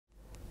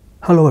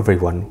Hello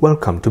everyone,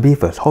 welcome to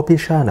Beaver's Hobby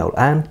Channel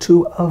and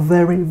to a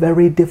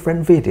very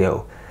different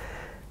video.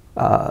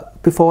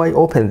 Before I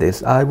open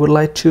this, I would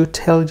like to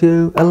tell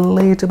you a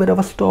little bit of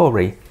a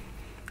story.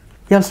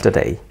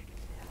 Yesterday,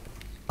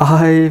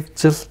 I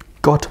just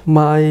got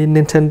my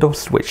Nintendo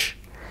Switch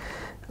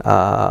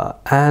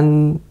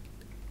and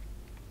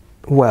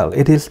well,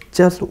 it is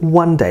just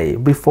one day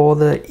before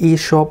the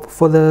eShop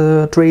for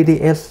the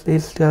 3DS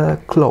is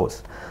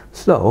closed.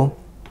 So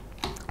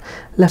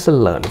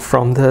lesson learned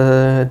from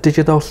the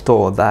digital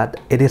store that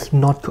it is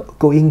not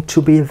going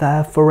to be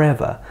there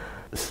forever.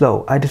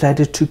 So I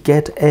decided to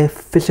get a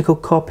physical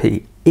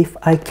copy if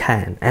I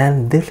can,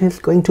 and this is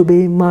going to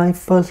be my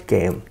first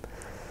game.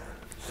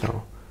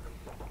 So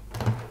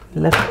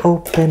let's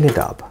open it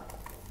up.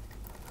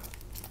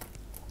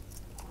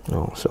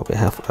 Oh, so we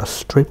have a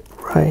strip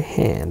right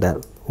here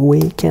that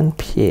we can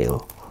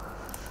peel.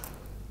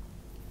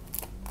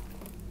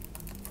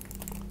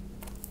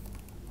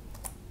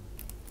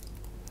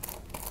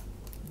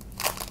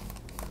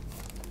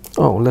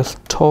 Oh, let's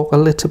talk a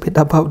little bit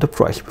about the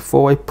price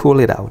before I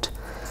pull it out.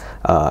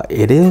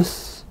 It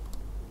is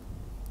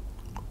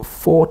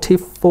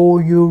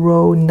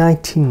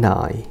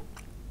 €44.99.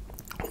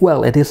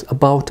 Well, it is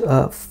about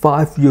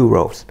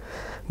 €5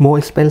 more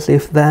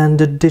expensive than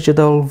the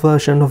digital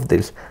version of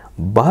this,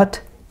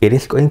 but it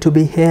is going to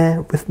be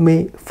here with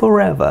me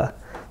forever.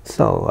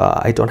 So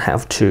I don't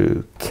have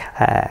to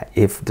care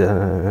if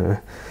the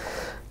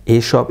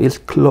eShop is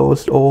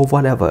closed or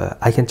whatever.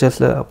 I can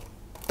just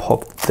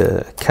pop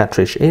the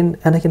cartridge in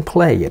and I can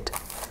play it.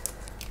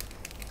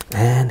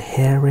 And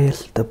here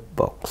is the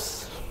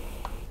box.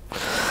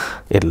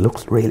 It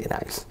looks really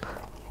nice.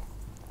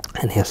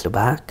 And here's the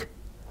back.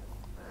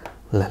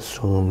 Let's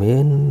zoom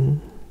in.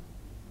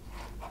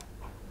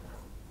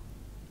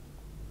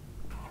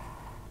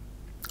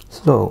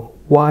 So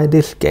why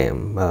this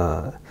game?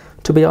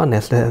 To be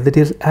honest, this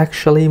is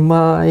actually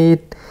my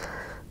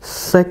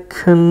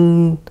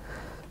second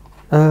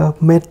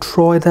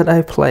Metroid that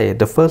I played.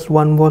 The first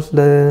one was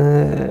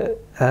the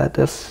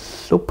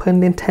Super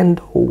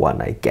Nintendo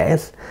one, I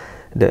guess,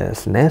 the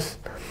SNES,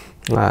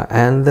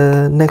 and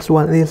the next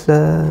one is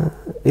the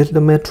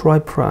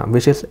Metroid Prime,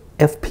 which is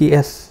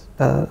FPS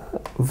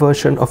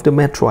version of the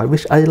Metroid,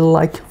 which I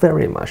like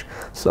very much.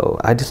 So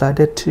I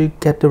decided to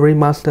get the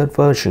remastered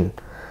version.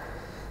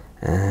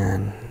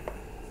 And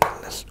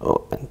let's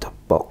open the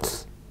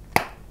box.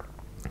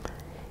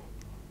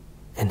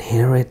 And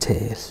here it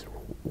is.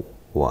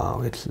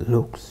 Wow, it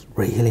looks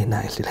really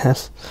nice. It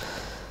has...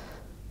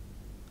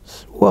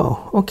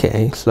 Wow,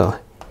 okay, so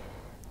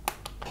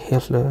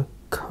here's the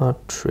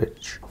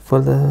cartridge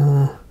for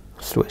the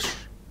Switch.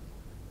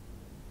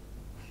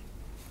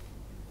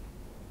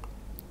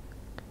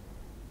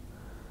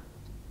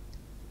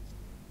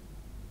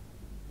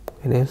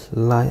 It is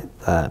like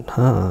that,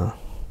 huh?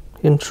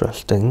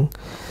 Interesting.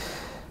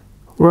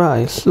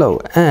 Right, so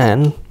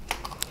and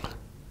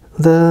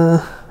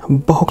the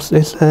box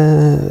is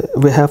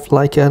we have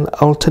like an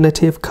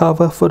alternative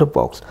cover for the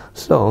box.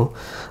 So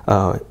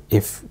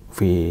if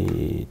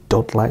we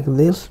don't like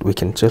this, we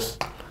can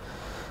just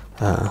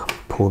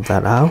pull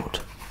that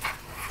out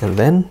and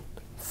then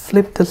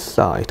flip the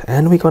side,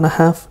 and we're gonna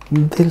have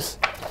this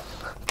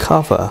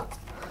cover.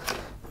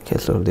 Okay,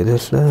 so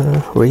this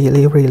is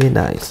really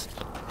nice.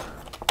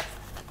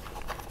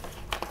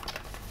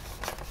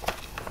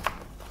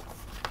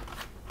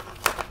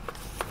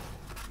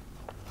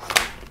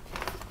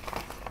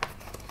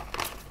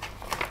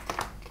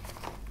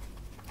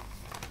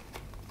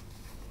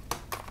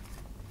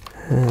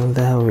 And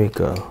there we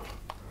go,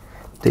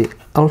 the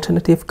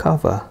alternative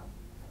cover.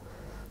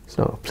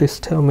 So please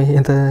tell me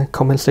in the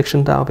comment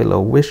section down below,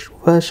 which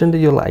version do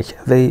you like,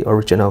 the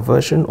original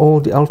version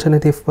or the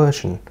alternative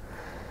version?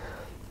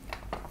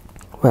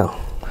 Well,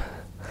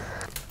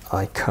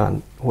 I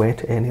can't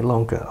wait any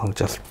longer. I'll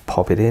just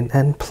pop it in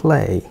and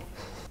play.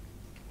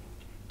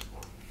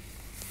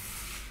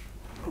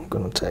 I'm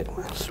gonna take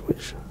my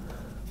Switch,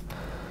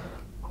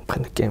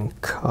 open the game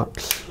card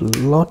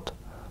slot,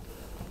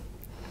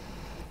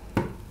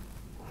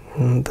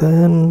 and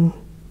then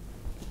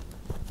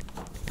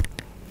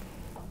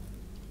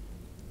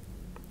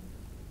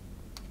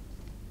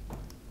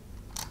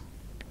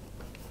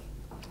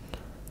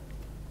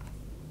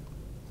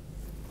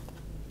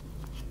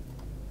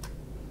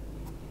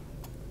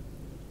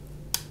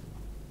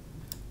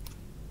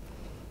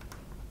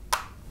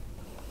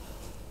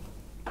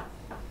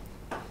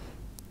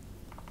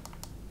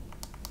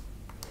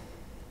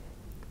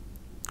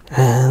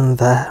and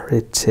there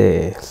it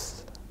is.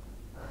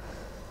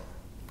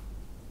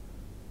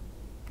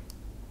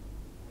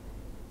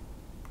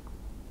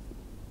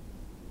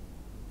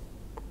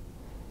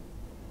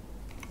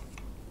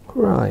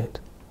 Right.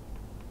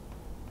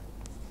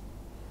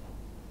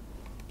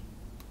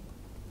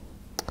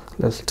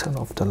 Let's turn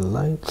off the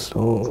lights.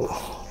 So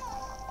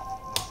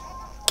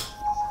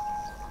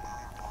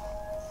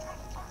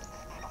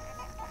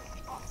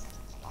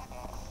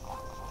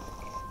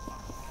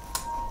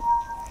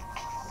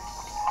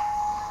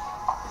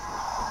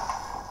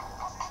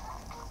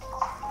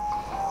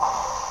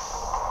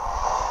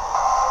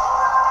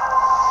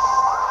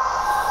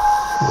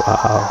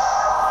Wow.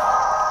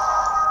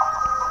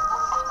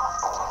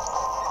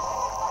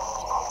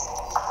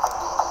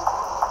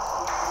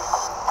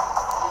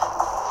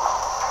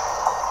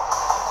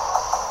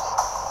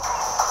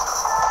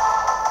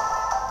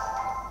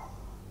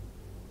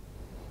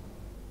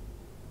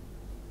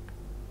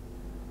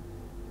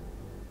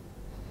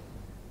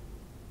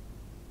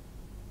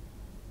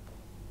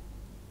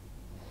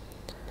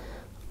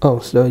 Oh,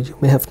 so you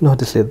may have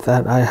noticed it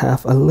that I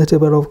have a little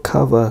bit of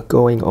cover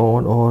going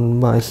on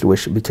my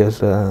Switch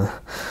because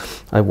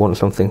I want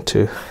something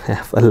to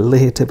have a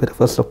little bit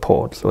of a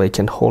support so I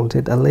can hold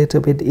it a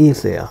little bit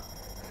easier.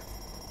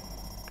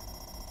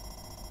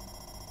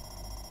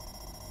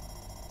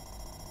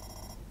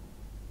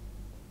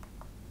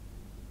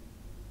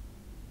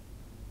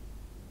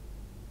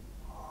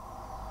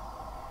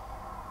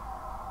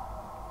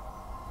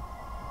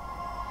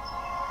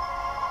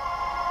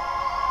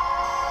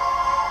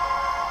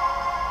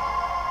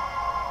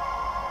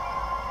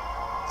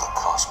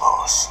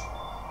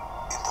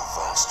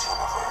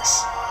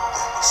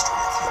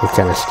 We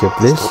can skip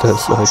this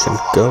so I can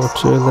go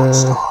to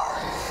the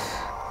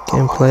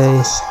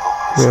gameplay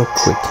real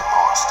quick.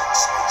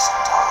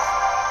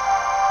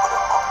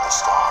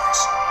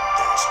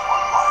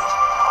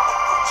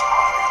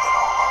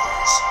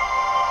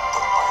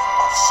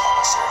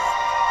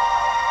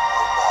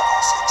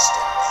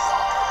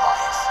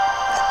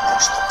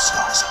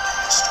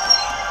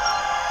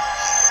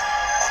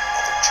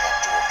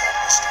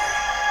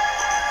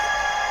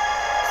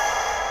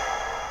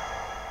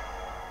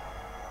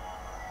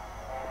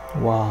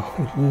 Wow,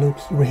 it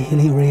looks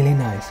really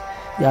nice.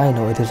 Yeah, I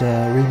know it is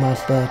a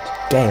remastered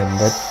game,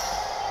 but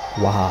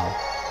wow.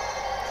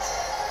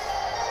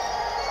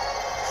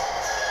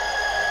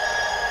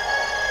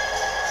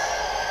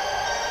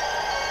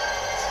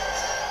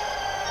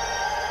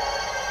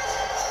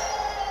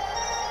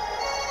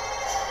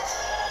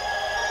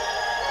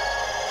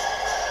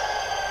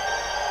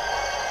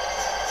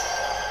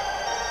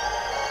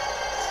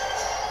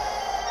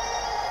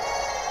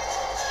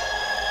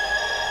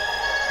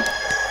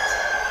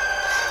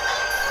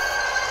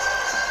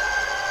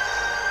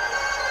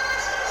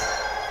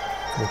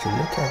 Would you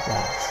look at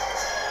that?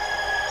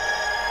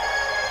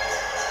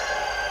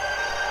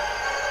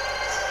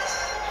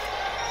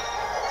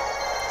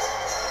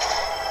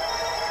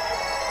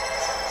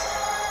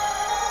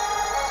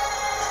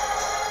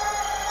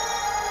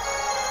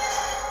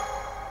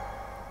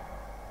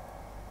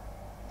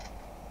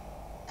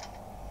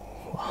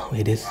 Wow,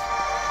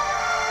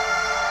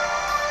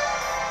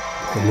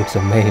 it looks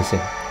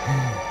amazing.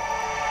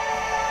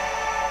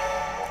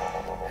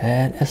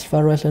 And as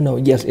far as I know,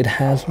 yes, it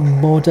has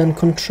modern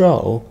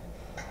control.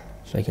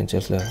 So I can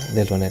just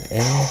this one at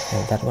aim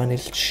and that one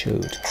is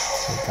shoot.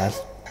 So that's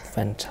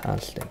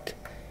fantastic.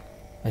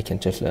 I can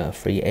just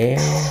free aim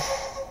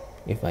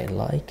if I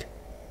like.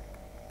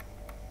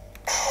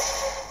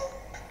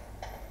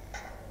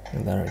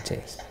 And there it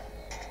is.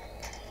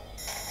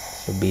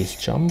 So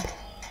beast jump.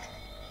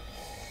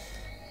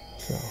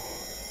 So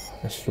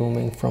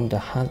assuming from the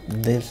HUD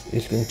this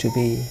is going to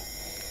be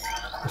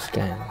a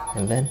scan,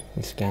 and then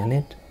we scan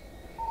it.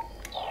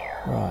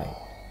 Right.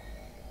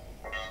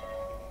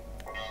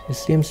 It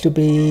seems to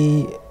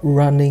be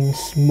running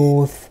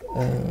smooth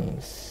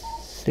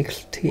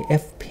 60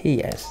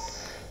 FPS.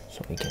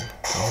 So we can go.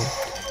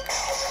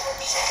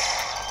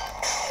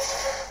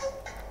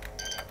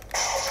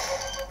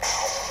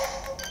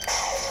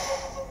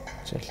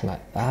 Just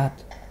like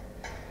that.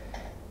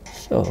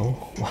 So,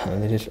 wow,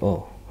 that is,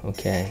 oh,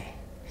 okay.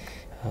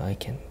 I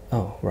can,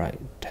 oh, right,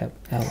 tap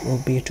L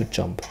will be to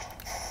jump.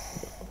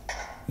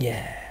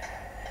 Yeah.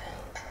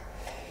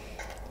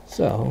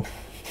 So,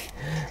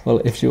 well,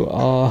 if you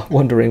are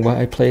wondering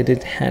why I played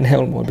it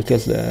handheld mode,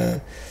 because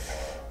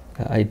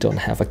I don't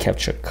have a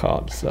capture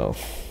card, so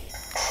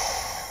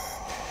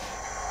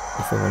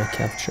if I want to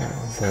capture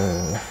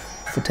the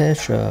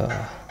footage,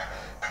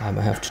 I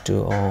might have to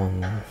do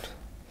on,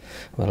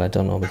 well, I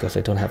don't know because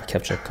I don't have a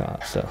capture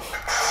card, so.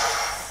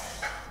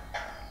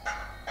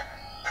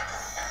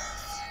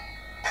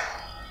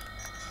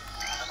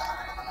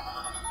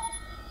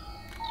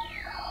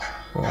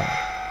 Right,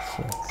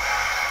 so.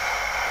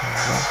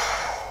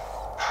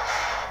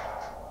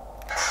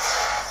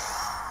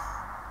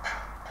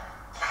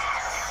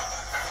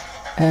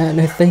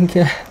 And I think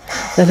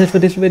that's it for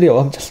this video.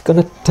 I'm just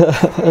gonna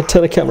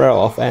turn the camera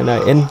off and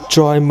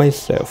enjoy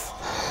myself.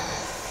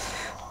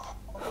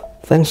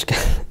 Thanks,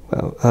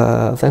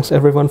 well, thanks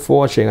everyone for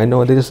watching. I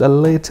know it is a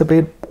little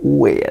bit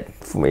weird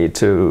for me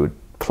to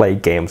play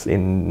games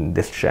in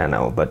this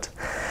channel, but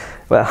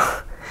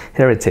well,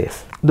 here it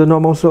is. The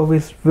normal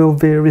service will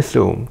be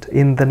resumed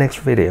in the next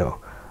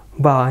video.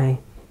 Bye.